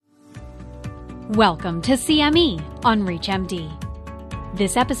Welcome to CME on ReachMD.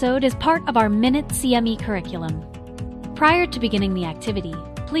 This episode is part of our Minute CME curriculum. Prior to beginning the activity,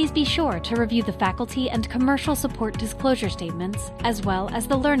 please be sure to review the faculty and commercial support disclosure statements as well as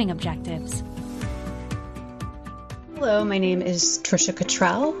the learning objectives. Hello, my name is Tricia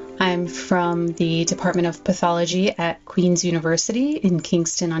Cottrell. I'm from the Department of Pathology at Queen's University in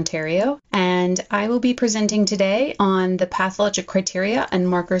Kingston, Ontario, and I will be presenting today on the pathologic criteria and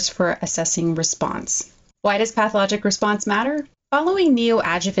markers for assessing response. Why does pathologic response matter? Following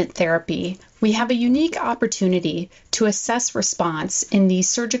neoadjuvant therapy, we have a unique opportunity to assess response in the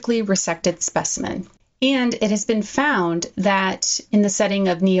surgically resected specimen. And it has been found that in the setting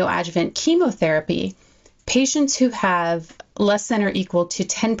of neoadjuvant chemotherapy, patients who have less than or equal to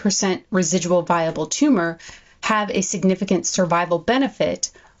 10% residual viable tumor have a significant survival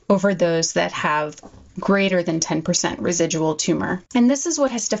benefit over those that have greater than 10% residual tumor. And this is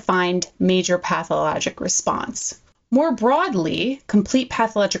what has defined major pathologic response. More broadly, complete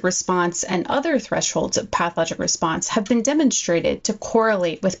pathologic response and other thresholds of pathologic response have been demonstrated to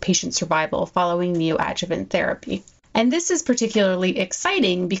correlate with patient survival following neoadjuvant therapy. And this is particularly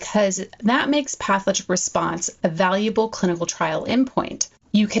exciting because that makes pathologic response a valuable clinical trial endpoint.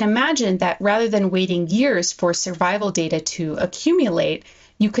 You can imagine that rather than waiting years for survival data to accumulate,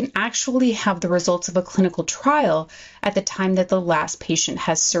 you can actually have the results of a clinical trial at the time that the last patient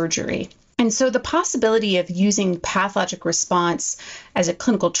has surgery. And so the possibility of using pathologic response as a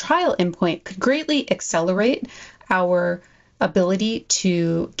clinical trial endpoint could greatly accelerate our ability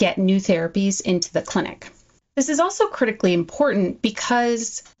to get new therapies into the clinic. This is also critically important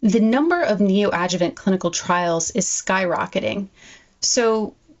because the number of neoadjuvant clinical trials is skyrocketing.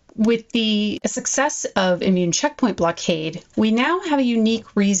 So with the success of immune checkpoint blockade, we now have a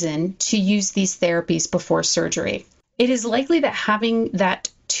unique reason to use these therapies before surgery. It is likely that having that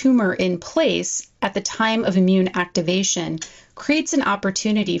tumor in place at the time of immune activation creates an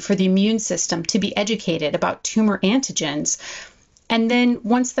opportunity for the immune system to be educated about tumor antigens. And then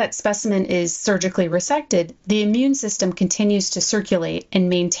once that specimen is surgically resected, the immune system continues to circulate and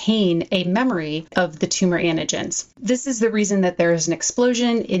maintain a memory of the tumor antigens. This is the reason that there is an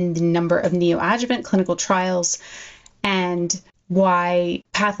explosion in the number of neoadjuvant clinical trials and why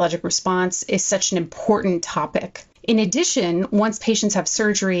pathologic response is such an important topic. In addition, once patients have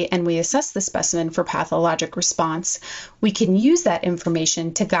surgery and we assess the specimen for pathologic response, we can use that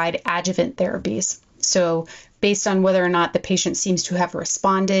information to guide adjuvant therapies. So based on whether or not the patient seems to have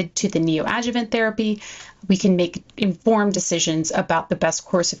responded to the neoadjuvant therapy, we can make informed decisions about the best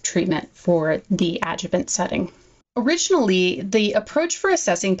course of treatment for the adjuvant setting. Originally, the approach for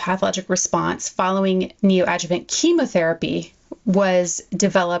assessing pathologic response following neoadjuvant chemotherapy was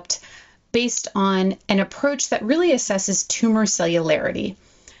developed based on an approach that really assesses tumor cellularity.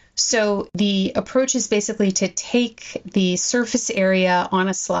 So the approach is basically to take the surface area on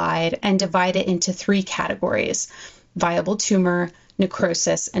a slide and divide it into three categories: viable tumor,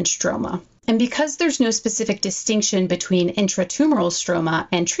 necrosis, and stroma. And because there's no specific distinction between intratumoral stroma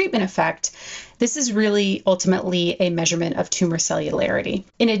and treatment effect, this is really ultimately a measurement of tumor cellularity.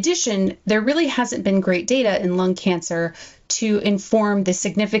 In addition, there really hasn't been great data in lung cancer to inform the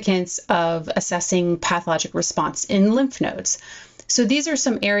significance of assessing pathologic response in lymph nodes. So these are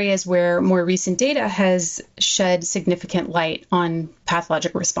some areas where more recent data has shed significant light on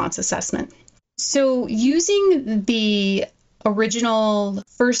pathologic response assessment. So using the original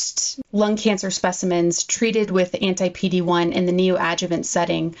first lung cancer specimens treated with anti-PD-1 in the neoadjuvant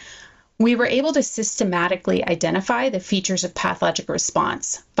setting, we were able to systematically identify the features of pathologic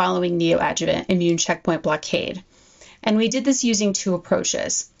response following neoadjuvant immune checkpoint blockade. And we did this using two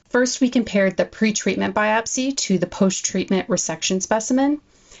approaches. First, we compared the pre-treatment biopsy to the post-treatment resection specimen.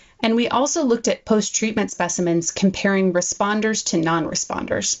 And we also looked at post-treatment specimens comparing responders to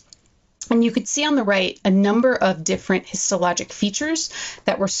non-responders. And you could see on the right a number of different histologic features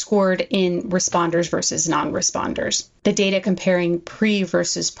that were scored in responders versus non-responders. The data comparing pre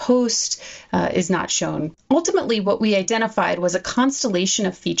versus post is not shown. Ultimately, what we identified was a constellation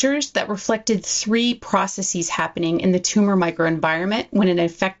of features that reflected three processes happening in the tumor microenvironment when an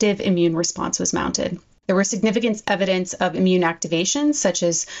effective immune response was mounted. There was significant evidence of immune activation, such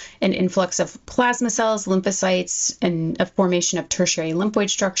as an influx of plasma cells, lymphocytes, and a formation of tertiary lymphoid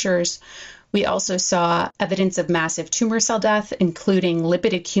structures. We also saw evidence of massive tumor cell death, including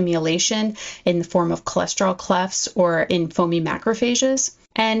lipid accumulation in the form of cholesterol clefts or in foamy macrophages.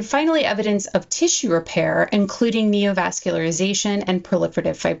 And finally, evidence of tissue repair, including neovascularization and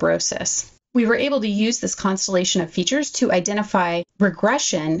proliferative fibrosis. We were able to use this constellation of features to identify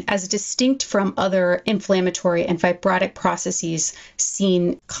regression as distinct from other inflammatory and fibrotic processes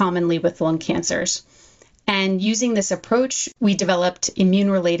seen commonly with lung cancers. And using this approach, we developed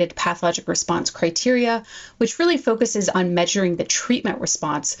immune-related pathologic response criteria, which really focuses on measuring the treatment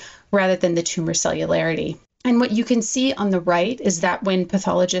response rather than the tumor cellularity. And what you can see on the right is that when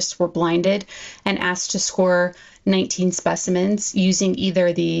pathologists were blinded and asked to score 19 specimens using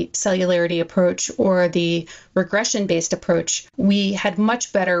either the cellularity approach or the regression-based approach, we had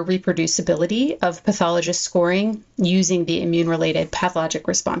much better reproducibility of pathologist scoring using the immune-related pathologic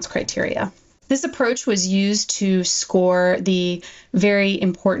response criteria. This approach was used to score the very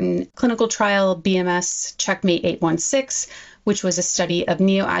important clinical trial BMS CheckMate 816, which was a study of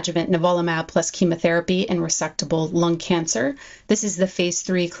neoadjuvant nivolumab plus chemotherapy in resectable lung cancer. This is the phase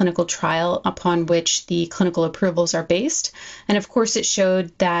 3 clinical trial upon which the clinical approvals are based. And of course, it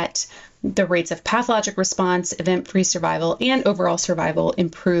showed that the rates of pathologic response, event-free survival, and overall survival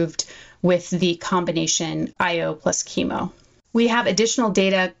improved with the combination IO plus chemo. We have additional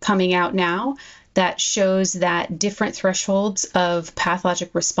data coming out now that shows that different thresholds of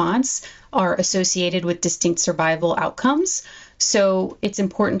pathologic response are associated with distinct survival outcomes. So it's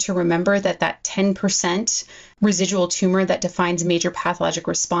important to remember that 10% residual tumor that defines major pathologic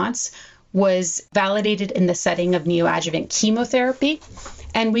response was validated in the setting of neoadjuvant chemotherapy.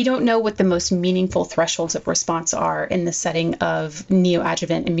 And we don't know what the most meaningful thresholds of response are in the setting of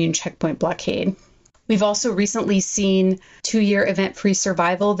neoadjuvant immune checkpoint blockade. We've also recently seen 2-year event-free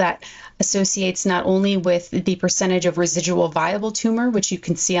survival that associates not only with the percentage of residual viable tumor, which you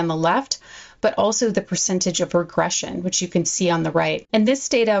can see on the left, but also the percentage of regression, which you can see on the right. And this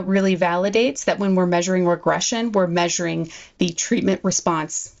data really validates that when we're measuring regression, we're measuring the treatment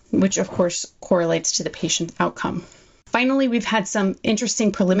response, which of course correlates to the patient outcome. Finally, we've had some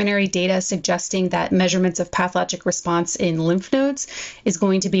interesting preliminary data suggesting that measurements of pathologic response in lymph nodes is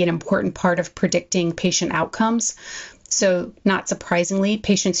going to be an important part of predicting patient outcomes. So not surprisingly,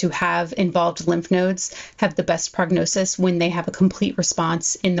 patients who have involved lymph nodes have the best prognosis when they have a complete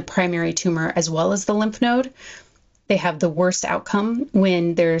response in the primary tumor as well as the lymph node. They have the worst outcome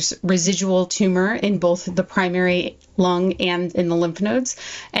when there's residual tumor in both the primary lung and in the lymph nodes.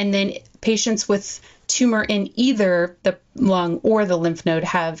 And then patients with tumor in either the lung or the lymph node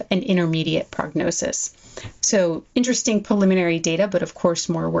have an intermediate prognosis. So interesting preliminary data, but of course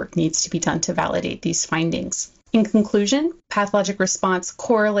more work needs to be done to validate these findings. In conclusion, pathologic response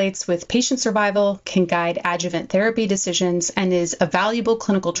correlates with patient survival, can guide adjuvant therapy decisions, and is a valuable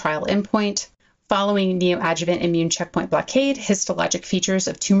clinical trial endpoint. Following neoadjuvant immune checkpoint blockade, histologic features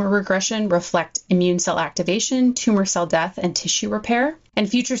of tumor regression reflect immune cell activation, tumor cell death, and tissue repair. And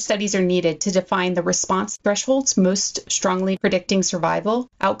future studies are needed to define the response thresholds most strongly predicting survival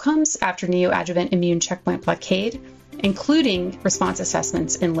outcomes after neoadjuvant immune checkpoint blockade, including response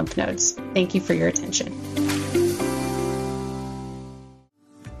assessments in lymph nodes. Thank you for your attention.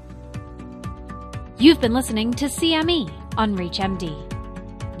 You've been listening to CME on ReachMD.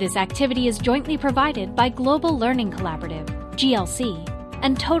 This activity is jointly provided by Global Learning Collaborative, GLC,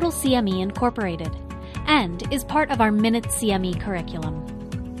 and Total CME Incorporated, and is part of our Minute CME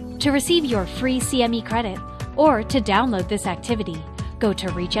curriculum. To receive your free CME credit or to download this activity, go to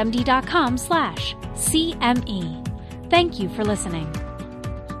reachmd.com/CME. Thank you for listening.